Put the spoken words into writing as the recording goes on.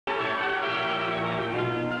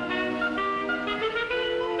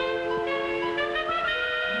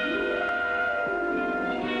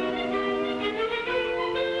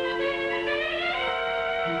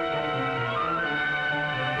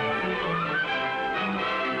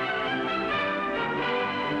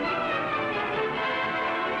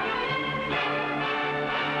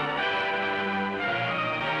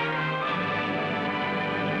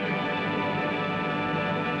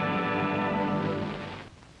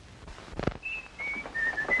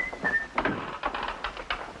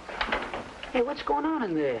Hey, what's going on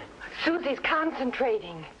in there? Susie's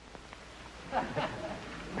concentrating.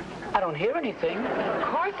 I don't hear anything. Of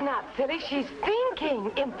course not, silly. She's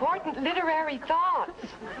thinking important literary thoughts.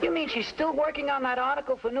 You mean she's still working on that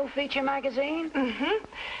article for New Feature magazine? Mm-hmm.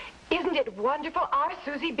 Isn't it wonderful, our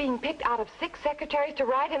Susie being picked out of 6 secretaries to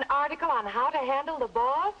write an article on how to handle the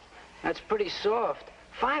boss? That's pretty soft.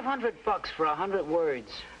 $500 for 100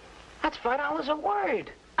 words. That's $5 a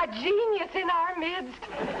word. A genius in our midst.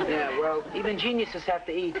 Yeah, well, even geniuses have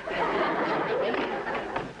to eat.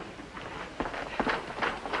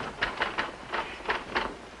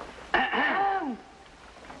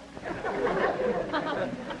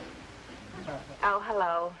 Oh,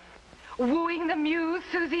 hello. Wooing the muse,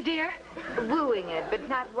 Susie dear? Wooing it, but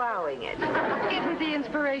not wowing it. Isn't the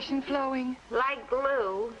inspiration flowing? Like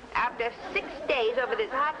glue. After 6 days over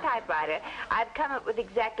this hot typewriter, I've come up with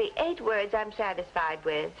exactly 8 words I'm satisfied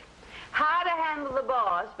with. How to Handle the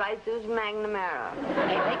Boss by Susan McNamara.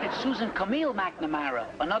 Hey, make it Susan Camille McNamara.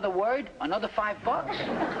 Another word, another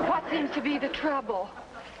 $5. What seems to be the trouble?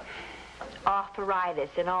 Arthritis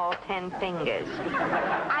in all 10 fingers.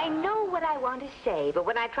 I know what I want to say, but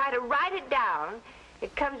when I try to write it down,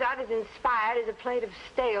 it comes out as inspired as a plate of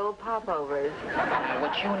stale popovers.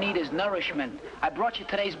 What you need is nourishment. I brought you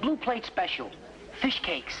today's Blue Plate special. Fish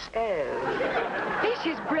cakes. Oh. Fish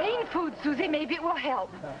is brain food, Susie. Maybe it will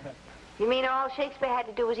help. You mean all Shakespeare had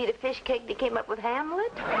to do was eat a fish cake that came up with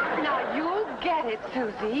Hamlet? Now, you'll get it,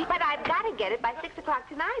 Susie. But I've got to get it by 6 o'clock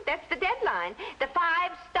tonight. That's the deadline. The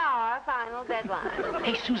 5-star final deadline.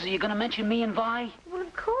 Hey, Susie, you gonna mention me and Vi? Well,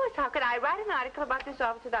 of course. How could I write an article about this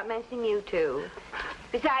office without mentioning you two?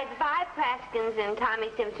 Besides, Vi Praskins and Tommy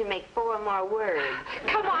Simpson make 4 more words.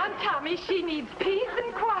 Come on, Tommy. She needs peace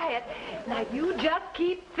and quiet. Now, you just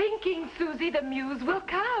keep thinking, Susie. The muse will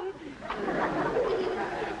come.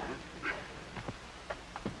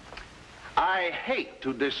 I hate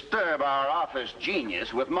to disturb our office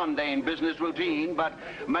genius with mundane business routine, but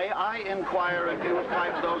may I inquire if you've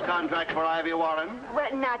typed those contracts for Ivy Warren? Well,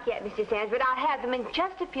 not yet, Mr. Sands, but I'll have them in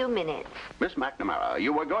just a few minutes. Miss McNamara,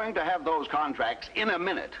 you were going to have those contracts in a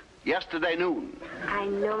minute. Yesterday noon. I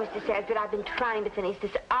know, Mr. Sands, but I've been trying to finish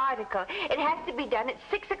this article. It has to be done at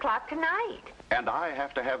 6 o'clock tonight. And I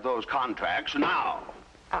have to have those contracts now.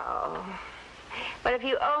 Oh. But if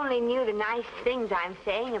you only knew the nice things I'm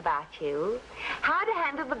saying about you. How to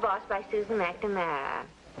Handle the Boss by Susan McNamara.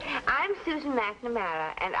 I'm Susan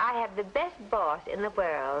McNamara, and I have the best boss in the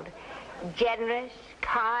world. Generous,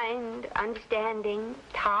 kind, understanding,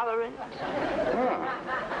 tolerant.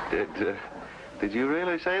 Oh. Did you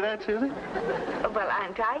really say that, Susie? Well,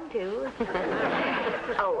 I'm trying to.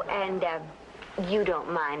 Oh, and you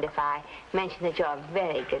don't mind if I mention that you're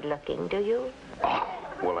very good looking, do you? Oh,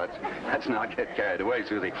 well, let's not get carried away,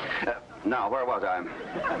 Susie. Now, where was I?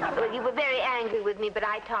 Well, you were very angry with me, but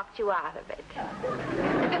I talked you out of it.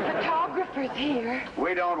 The photographer's here.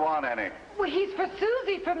 We don't want any. Well, he's for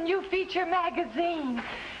Susie from New Feature magazine.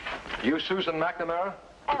 You Susan McNamara?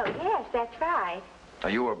 Oh, yes, that's right. Are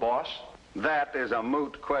you her boss? That is a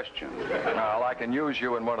moot question. Well, I can use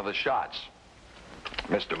you in one of the shots.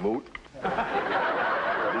 Mr. Moot.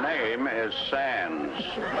 Her name is Sands.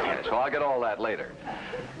 Yes, well, I'll get all that later.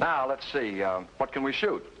 Now, let's see. What can we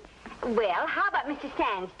shoot? Well, how about Mr.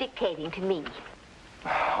 Sands dictating to me?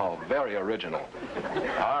 Oh, very original.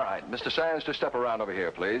 All right, Mr. Sands, just step around over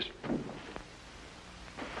here, please.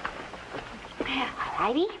 All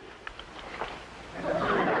righty.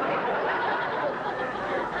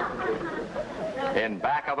 In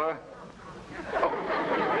back of her. Oh.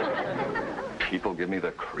 People give me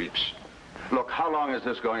the creeps. Look, how long is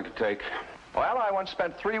this going to take? Well, I once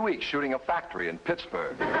spent 3 weeks shooting a factory in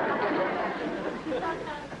Pittsburgh.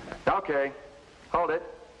 Okay, hold it.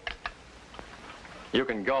 You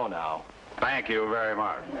can go now. Thank you very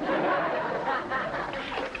much.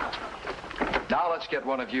 Now let's get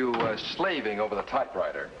one of you slaving over the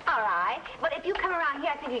typewriter. All right. Well, if you come around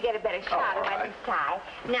here, I think you get a better shot All of right. this side.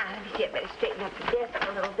 Now, let me see. I better straighten up the desk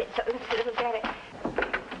a little bit so it's a little better.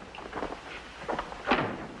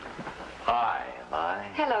 Hi,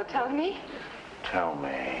 Vi. Hello, Tony. Tell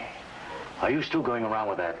me, are you still going around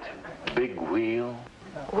with that big wheel?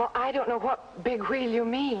 Well, I don't know what big wheel you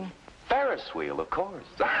mean. Ferris wheel, of course.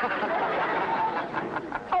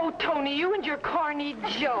 Oh, Tony, you and your corny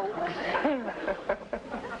jokes.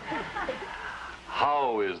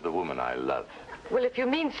 How is the woman I love? Well, if you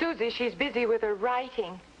mean Susie, she's busy with her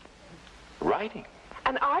writing. Writing?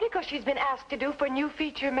 An article she's been asked to do for New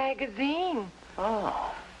Feature magazine.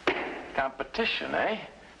 Oh, competition, eh?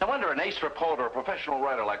 No wonder an ace reporter, a professional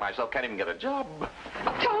writer like myself can't even get a job.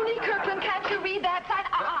 Tony Kirkland, can't you read that sign?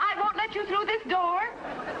 I won't let you through this door.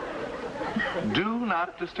 Do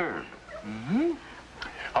not disturb. Mm-hmm.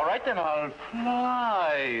 All right, then I'll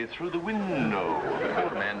fly through the window.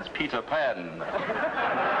 Poor man's Peter Pan.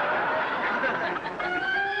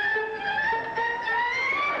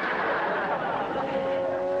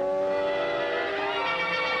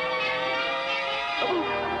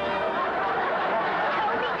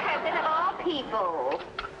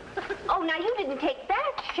 Oh, now you didn't take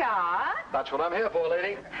that shot. That's what I'm here for,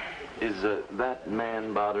 lady. Is that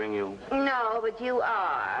man bothering you? No, but you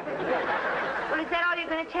are. Well, is that all you're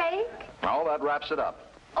going to take? Oh, that wraps it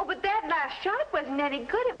up. Oh, but that last shot wasn't any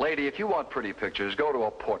good. Lady, if you want pretty pictures, go to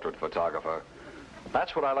a portrait photographer.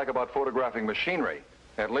 That's what I like about photographing machinery.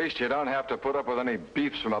 At least you don't have to put up with any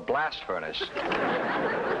beeps from a blast furnace.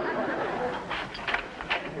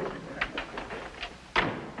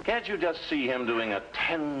 Can't you just see him doing a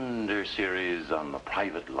tender series on the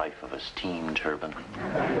private life of a steam turbine?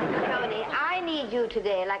 Tony, I need you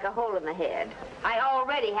today like a hole in the head. I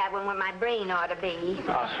already have one where my brain ought to be.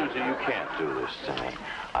 Ah, Susie, you can't do this to me.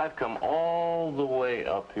 I've come all the way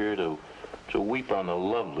up here to weep on the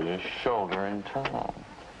loveliest shoulder in town.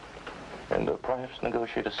 And perhaps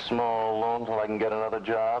negotiate a small loan till I can get another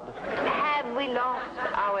job. Have we lost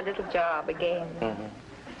our little job again?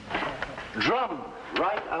 Mm-hmm. Drum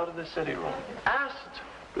right out of the city room. Asked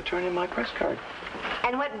to turn in my press card.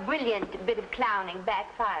 And what brilliant bit of clowning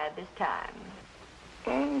backfired this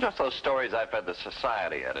time? Just those stories I fed the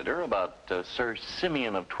society editor about Sir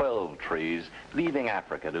Simeon of 12 Trees leaving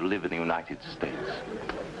Africa to live in the United States.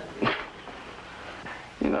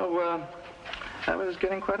 You know, I was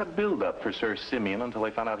getting quite a build-up for Sir Simeon until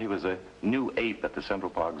I found out he was a new ape at the Central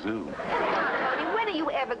Park Zoo. Tony, when are you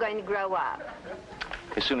ever going to grow up?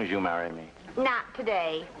 As soon as you marry me. Not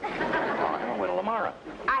today. Oh, I'll wait till tomorrow.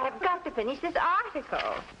 I have got to finish this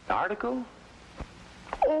article. Article?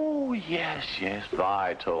 Oh, yes.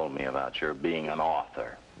 Vi told me about your being an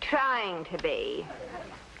author. Trying to be.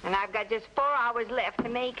 And I've got just 4 hours left to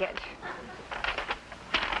make it.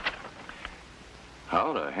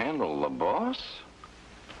 How to handle the boss?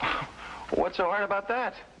 What's so hard about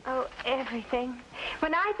that? Oh, everything.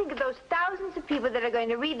 When I think of those thousands of people that are going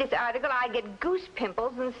to read this article, I get goose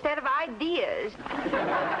pimples instead of ideas.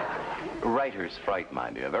 Writer's fright, my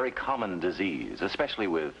dear. A very common disease, especially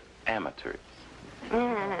with amateurs.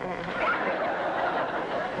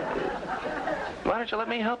 Why don't you let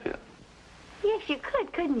me help you? Yes, you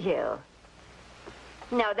could, couldn't you?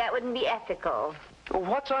 No, that wouldn't be ethical. Well,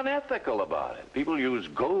 what's unethical about it? People use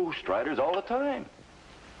ghostwriters all the time.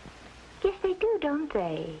 Yes, they do, don't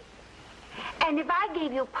they? And if I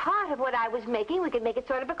gave you part of what I was making, we could make it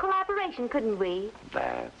sort of a collaboration, couldn't we?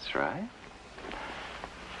 That's right.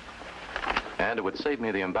 And it would save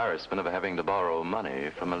me the embarrassment of having to borrow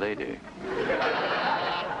money from a lady. Yes,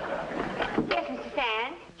 Mr.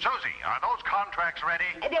 Sand? Susie, are those contracts ready?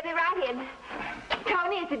 They'll be right in.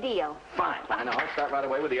 Tony, it's a deal. Fine. Now, I'll start right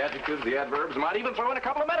away with the adjectives, the adverbs, might even throw in a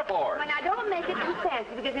couple of metaphors. Well, now, don't make it too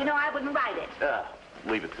fancy, because you know I wouldn't write it.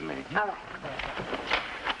 Leave it to me. All right.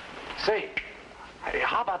 Say,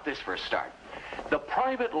 how about this for a start? The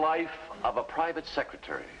private life of a private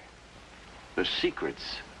secretary. The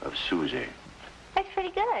secrets of Susie. That's pretty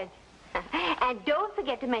good. And don't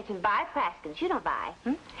forget to mention Vi Praskins. You know Vi.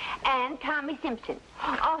 And Tommy Simpson.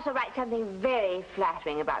 Also write something very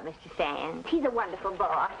flattering about Mr. Sands. He's a wonderful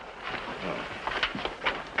boss.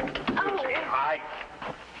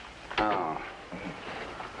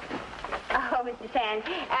 Oh, Mr. Sands,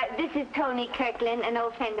 this is Tony Kirkland, an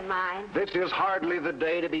old friend of mine. This is hardly the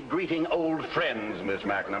day to be greeting old friends, Miss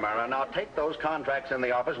McNamara. Now, take those contracts in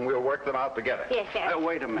the office and we'll work them out together. Yes, sir.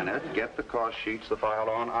 Wait a minute. Get the cost sheets, the file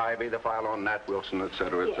on Ivy, the file on Nat Wilson, et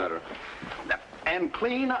cetera, et cetera. And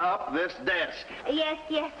clean up this desk.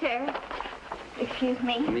 Yes, sir. Excuse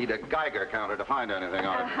me. Need a Geiger counter to find anything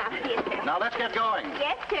on it. Yes, sir. Now, let's get going.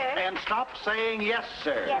 Yes, sir. And stop saying yes,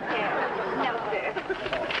 sir. Yes, sir. No, sir.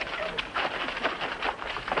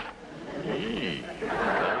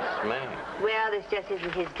 Nice man. Well, this just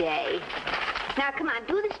isn't his day. Now, come on,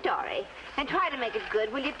 do the story. And try to make it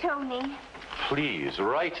good, will you, Tony? Please,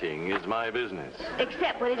 writing is my business.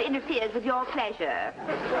 Except when it interferes with your pleasure.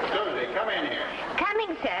 Susie, come in here.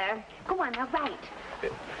 Coming, sir. Go on, now, write.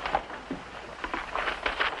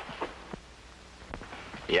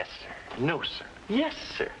 Yes, sir. No, sir. Yes,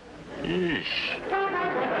 sir. Yeesh.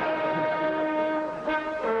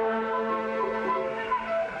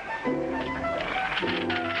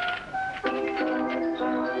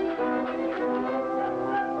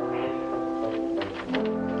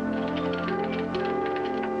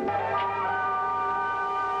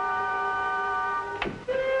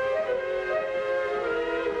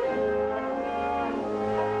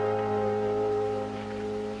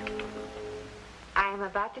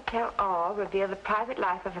 about to tell all reveal the private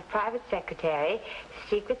life of a private secretary,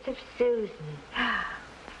 secrets of Susan.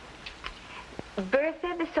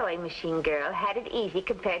 Bertha, the sewing machine girl, had it easy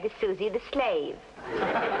compared to Susie, the slave.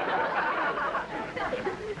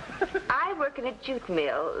 I work in a jute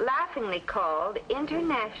mill, laughingly called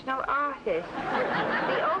International Artist.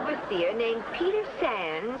 The overseer, named Peter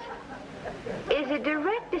Sands, is a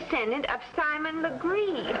direct descendant of Simon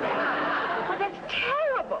Legree. Oh, that's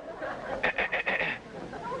terrible.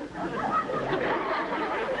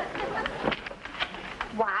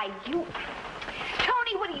 Why, you...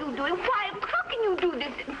 Tony, what are you doing? Why, how can you do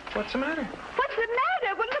this? What's the matter? What's the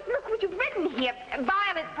matter? Well, look what you've written here.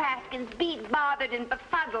 Violet Praskins, beat, bothered, and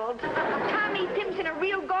befuddled. Tommy Simpson, a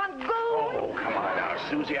real gone goon. Oh, come on now,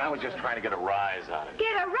 Susie. I was just trying to get a rise out of you.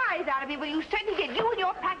 Get a rise out of me? Well, you certainly did. You and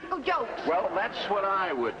your practical jokes. Well, that's what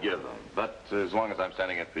I would give them. But as long as I'm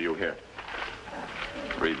standing in for you, here.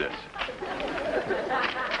 Read this.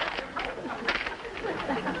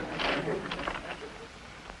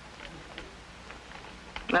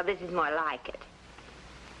 Well, this is more like it.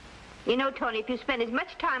 You know, Tony, if you spend as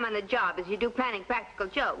much time on the job as you do planning practical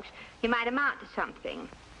jokes, you might amount to something.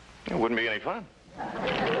 It wouldn't be any fun.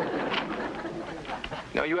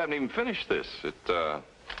 No, you haven't even finished this. It,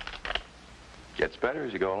 gets better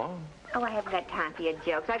as you go along. Oh, I haven't got time for your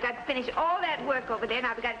jokes. I've got to finish all that work over there, and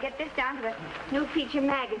I've got to get this down to the new feature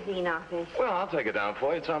magazine office. Well, I'll take it down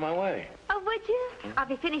for you. It's on my way. Oh, would you? I'll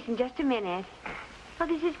be finished in just a minute. Oh,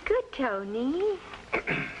 this is good, Tony.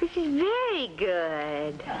 This is very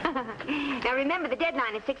good. Now, remember, the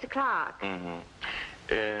deadline is 6 o'clock. Mm-hmm.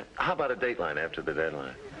 How about a dateline after the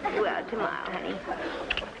deadline? Well, tomorrow, honey.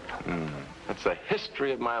 That's the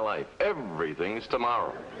history of my life. Everything's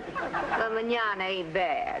tomorrow. Well, mañana ain't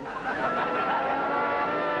bad.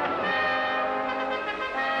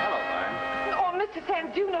 Hello, Vine. Oh, Mr.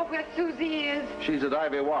 Sands, do you know where Susie is? She's at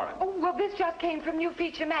Ivy Warren. Oh, well, this just came from New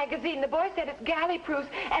Feature Magazine. The boy said it's galley proofs,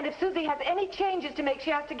 and if Susie has any changes to make, she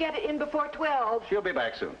has to get it in before 12. She'll be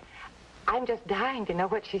back soon. I'm just dying to know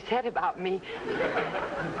what she said about me.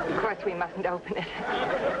 Of course, we mustn't open it.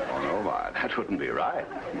 Oh, no, Vine. That wouldn't be right.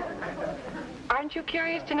 Aren't you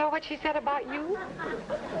curious to know what she said about you?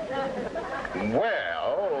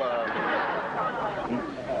 Well,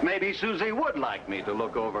 maybe Susie would like me to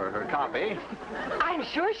look over her copy. I'm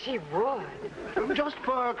sure she would. Just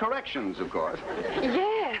for corrections, of course.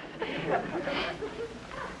 Yes.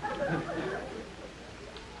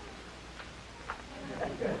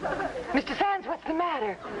 Mr. Sands, what's the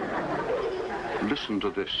matter? Listen to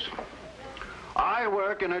this. I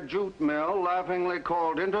work in a jute mill laughingly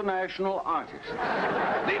called International Artist.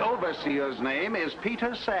 The overseer's name is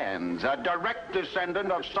Peter Sands, a direct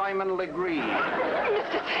descendant of Simon Legree.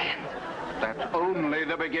 Mr. Sands. That's only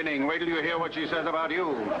the beginning. Wait till you hear what she says about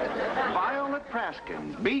you. Violet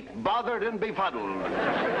Praskins, beat, bothered, and befuddled.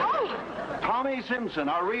 Oh! Tommy Simpson,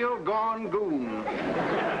 a real gone goon.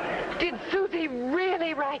 Did Susie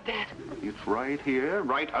really write that? It's right here,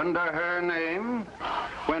 right under her name.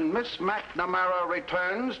 When Miss McNamara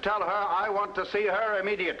returns, tell her I want to see her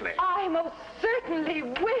immediately. I most certainly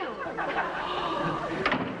will.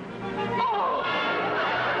 Oh!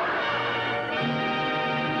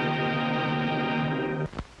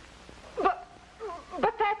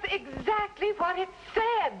 But that's exactly what it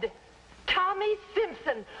said. Tommy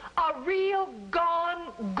Simpson, a real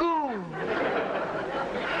gone goon.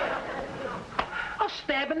 A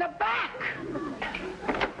stab in the back.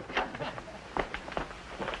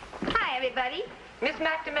 Hi, everybody. Miss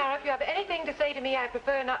McNamara, if you have anything to say to me, I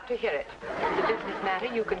prefer not to hear it. If it's a business matter,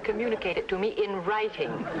 you can communicate it to me in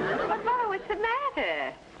writing. But, Mother, what's the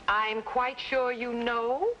matter? I'm quite sure you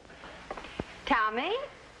know. Tommy?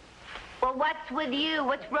 Well, what's with you?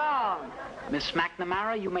 What's wrong? Miss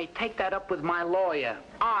McNamara, you may take that up with my lawyer.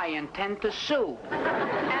 I intend to sue.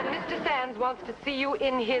 And Mr. Sands wants to see you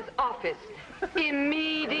in his office.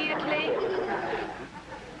 Immediately.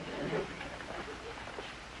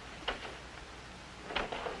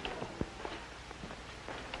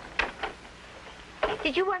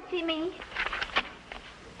 Did you want to see me?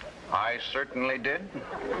 I certainly did.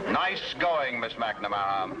 Nice going, Miss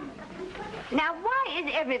McNamara. Now, why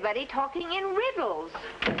is everybody talking in riddles?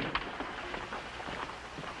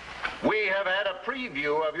 We have had a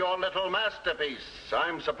preview of your little masterpiece.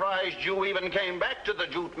 I'm surprised you even came back to the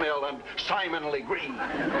jute mill and Simon Legree.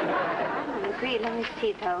 Legree, let me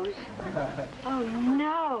see those. Oh,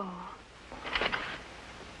 no.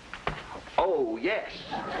 Oh, yes.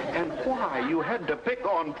 And why you had to pick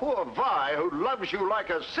on poor Vi, who loves you like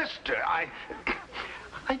a sister.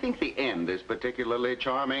 I I think the end is particularly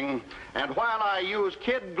charming. And while I use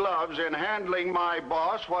kid gloves in handling my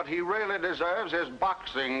boss, what he really deserves is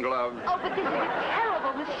boxing gloves. Oh, but this is a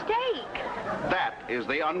terrible mistake. That is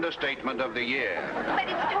the understatement of the year. But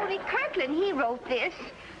it's Tony Kirkland. He wrote this.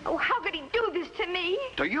 Oh, how could he do this to me?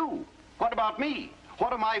 To you? What about me?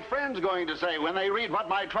 What are my friends going to say when they read what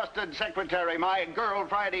my trusted secretary, my girl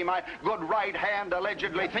Friday, my good right hand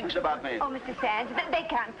allegedly thinks about me? Oh, Mr. Sands, they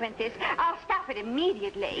can't print this. I'll stop it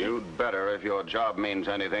immediately. You'd better if your job means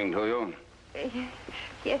anything to you.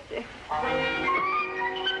 Yes, sir.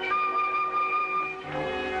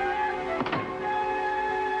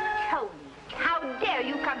 Tony, how dare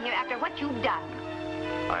you come here after what you've done?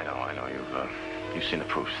 I know. You've seen the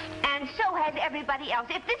proofs. And so has everybody else.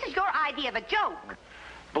 If this is your idea of a joke.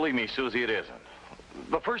 Believe me, Susie, it isn't.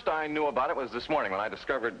 The first I knew about it was this morning when I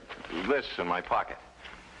discovered this in my pocket.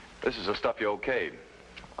 This is the stuff you okayed.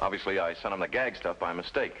 Obviously, I sent him the gag stuff by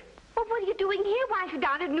mistake. Well, what are you doing here? Why aren't you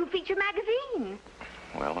down at a new feature magazine?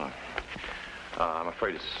 Well, I'm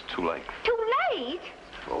afraid it's too late. Too late?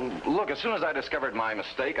 Well, look, as soon as I discovered my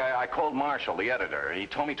mistake, I called Marshall, the editor. He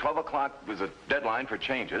told me 12 o'clock was a deadline for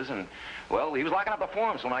changes, and, well, he was locking up the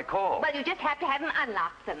forms when I called. Well, you just have to have him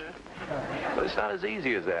unlock them. But it's not as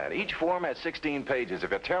easy as that. Each form has 16 pages.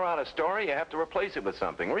 If you tear out a story, you have to replace it with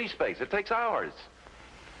something. Respace. It takes hours.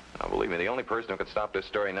 Now, believe me, the only person who could stop this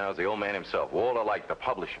story now is the old man himself, Walter Light, the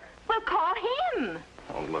publisher. Well, call him.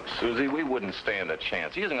 Oh, look, Susie, we wouldn't stand a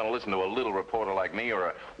chance. He isn't going to listen to a little reporter like me or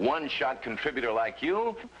a one-shot contributor like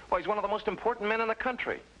you. Well, he's one of the most important men in the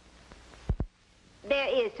country. There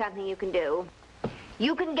is something you can do.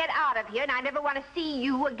 You can get out of here, and I never want to see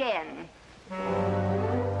you again.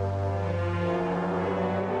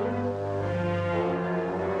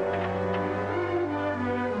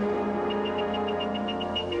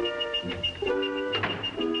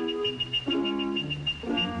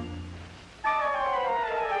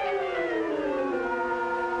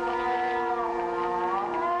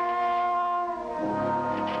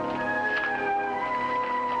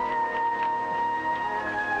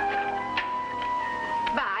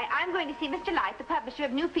 To see Mr. Light, the publisher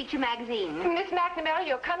of New Feature Magazine. Miss McNamara,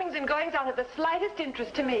 your comings and goings aren't of the slightest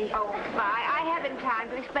interest to me. Oh, Vi, I haven't time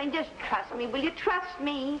to explain. Just trust me. Will you trust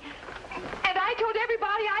me? And I told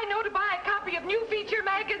everybody I know to buy a copy of New Feature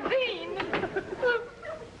Magazine.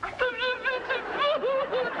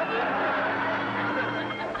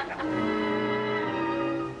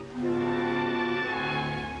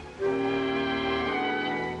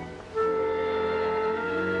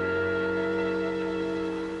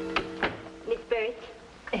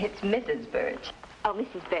 It's Mrs. Birch. Oh,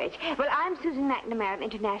 Mrs. Birch. Well, I'm Susan McNamara of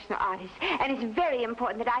International Artists, and it's very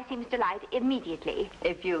important that I see Mr. Light immediately.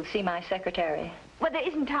 If you'll see my secretary. Well, there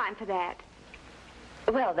isn't time for that.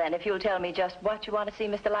 Well, then, if you'll tell me just what you want to see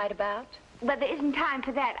Mr. Light about. Well, there isn't time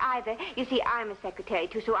for that either. You see, I'm a secretary,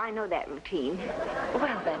 too, so I know that routine.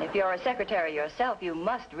 Well, then, if you're a secretary yourself, you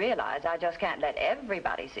must realize I just can't let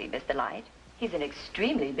everybody see Mr. Light. He's an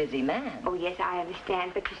extremely busy man. Oh, yes, I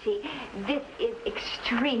understand. But you see, this is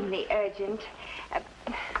extremely urgent.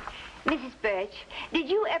 Mrs. Birch, did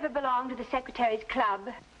you ever belong to the Secretary's Club?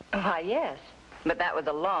 Why, yes. But that was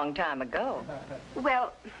a long time ago.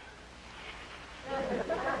 Well...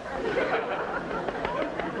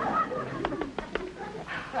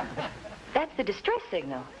 That's the distress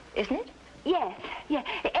signal, isn't it? Yes, yeah.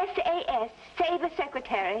 SAS, save a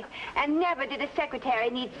secretary. And never did a secretary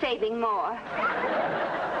need saving more.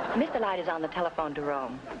 Mr. Light is on the telephone to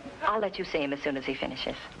Rome. I'll let you see him as soon as he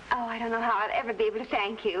finishes. Oh, I don't know how I'll ever be able to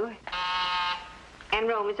thank you. And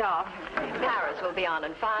Rome is off. Paris will be on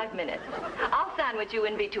in 5 minutes. I'll sandwich you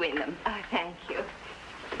in between them. Oh, thank you.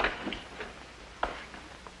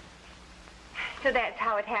 So that's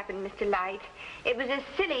how it happened, Mr. Light. It was a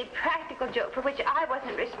silly, practical joke for which I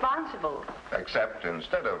wasn't responsible. Except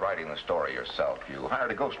instead of writing the story yourself, you hired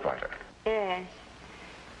a ghostwriter. Yes.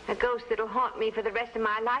 A ghost that'll haunt me for the rest of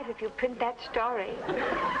my life if you print that story.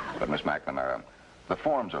 But, Miss McNamara, the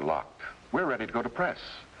forms are locked. We're ready to go to press.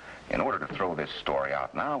 In order to throw this story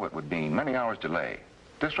out now, it would mean many hours delay,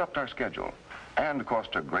 disrupt our schedule, and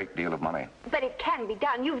cost a great deal of money. But it can be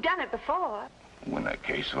done. You've done it before. In the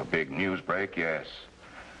case of a big news break, yes.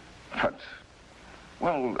 But,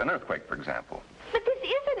 well, an earthquake, for example. But this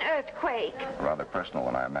is an earthquake. A rather personal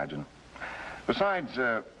one, I imagine. Besides,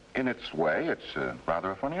 in its way, it's rather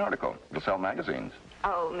a funny article. It'll sell magazines.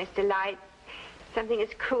 Oh, Mr. Light, something as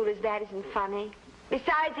cruel as that isn't funny.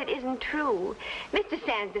 Besides, it isn't true. Mr.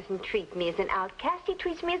 Sands doesn't treat me as an outcast. He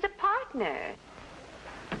treats me as a partner.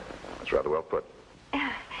 That's rather well put.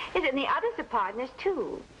 Yes, and the others are partners,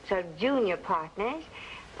 too. So junior partners.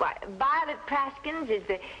 Why, Violet Praskins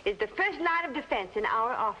is the first line of defense in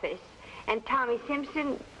our office. And Tommy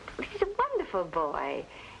Simpson, he's a wonderful boy.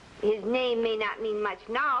 His name may not mean much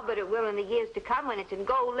now, but it will in the years to come when it's in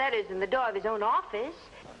gold letters in the door of his own office.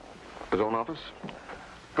 His own office?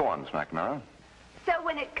 Go on, Miss McNamara. So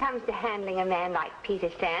when it comes to handling a man like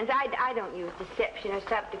Peter Sands, I don't use deception or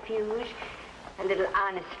subterfuge. A little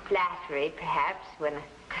honest flattery, perhaps, when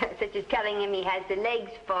such as telling him he has the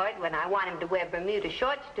legs for it when I want him to wear Bermuda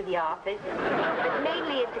shorts to the office. But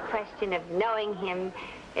mainly it's a question of knowing him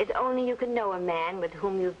as only you can know a man with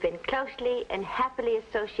whom you've been closely and happily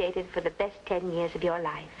associated for the best 10 years of your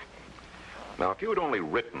life. Now, if you had only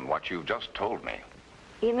written what you've just told me.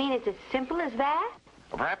 You mean it's as simple as that?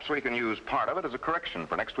 Well, perhaps we can use part of it as a correction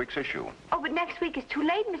for next week's issue. Oh, but next week is too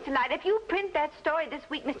late, Mr. Light. If you print that story this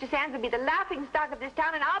week, Mr. Sands will be the laughing stock of this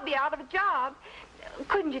town, and I'll be out of a job.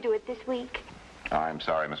 Couldn't you do it this week? I'm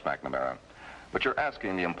sorry, Miss McNamara, but you're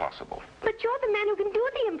asking the impossible. But you're the man who can do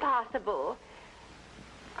the impossible.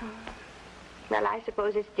 Well, I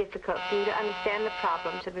suppose it's difficult for you to understand the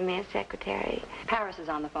problems of a mere secretary. Paris is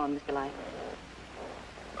on the phone, Mr. Light.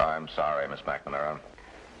 I'm sorry, Miss McNamara.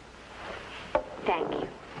 Thank you.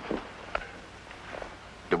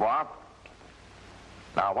 Dubois?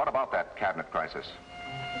 Now, what about that cabinet crisis?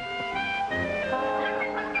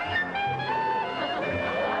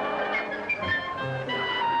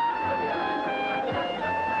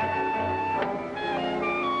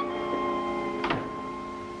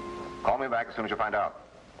 Call me back as soon as you find out.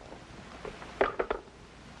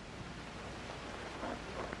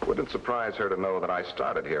 Wouldn't surprise her to know that I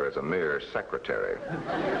started here as a mere secretary.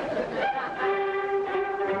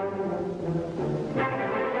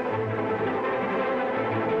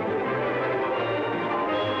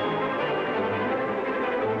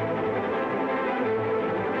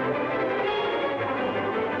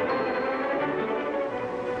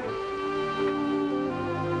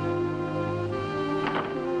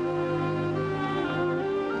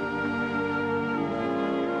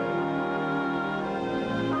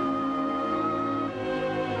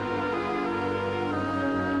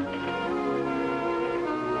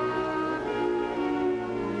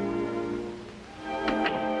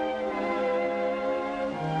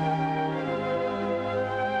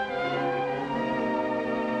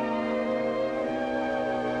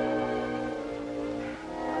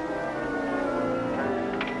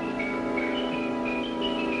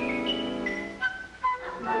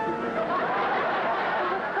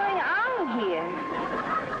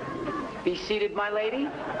 Be seated, my lady.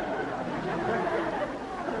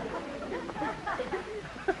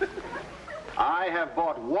 I have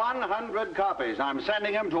bought 100 copies. I'm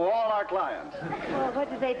sending them to all our clients. Well,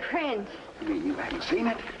 what did they print? You haven't seen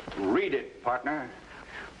it? Read it, partner.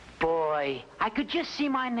 Boy, I could just see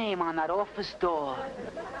my name on that office door.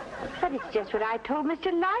 But it's just what I told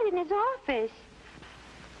Mr. Light in his office.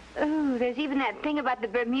 Oh, there's even that thing about the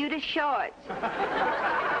Bermuda shorts.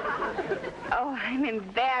 Oh, I'm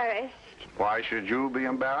embarrassed. Why should you be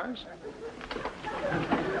embarrassed? If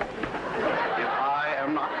I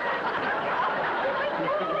am not...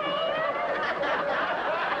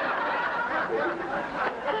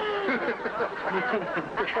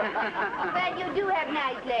 Well, you do have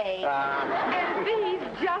nice legs. And these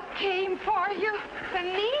just came for you. For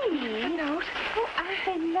me? A note. Oh, aren't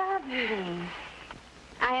they lovely?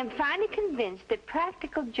 I am finally convinced that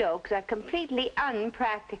practical jokes are completely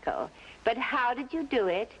unpractical. But how did you do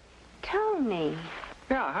it? Tony.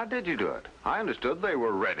 Yeah, how did you do it? I understood they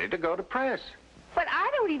were ready to go to press. But I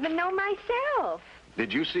don't even know myself.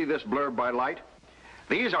 Did you see this blurb by Light?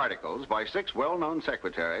 These articles by 6 well-known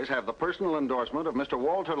secretaries have the personal endorsement of Mr.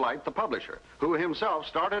 Walter Light, the publisher, who himself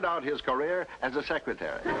started out his career as a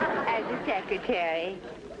secretary. As a secretary.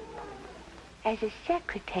 As a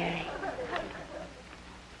secretary.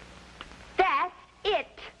 That's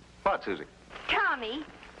it. What, Susie? Tommy,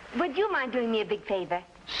 would you mind doing me a big favor?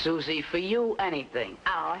 Susie, for you, anything.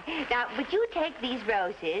 Oh, now, would you take these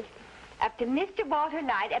roses up to Mr. Walter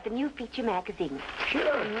Light at the new feature magazine? Sure.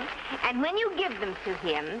 Mm-hmm. And when you give them to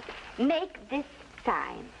him, make this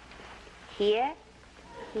sign. Here,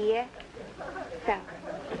 here, so.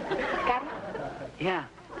 Got it? Yeah.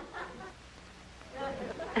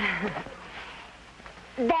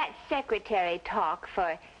 That's secretary talk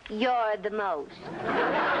for you're the most.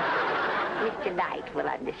 Mr. Light will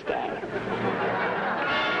understand.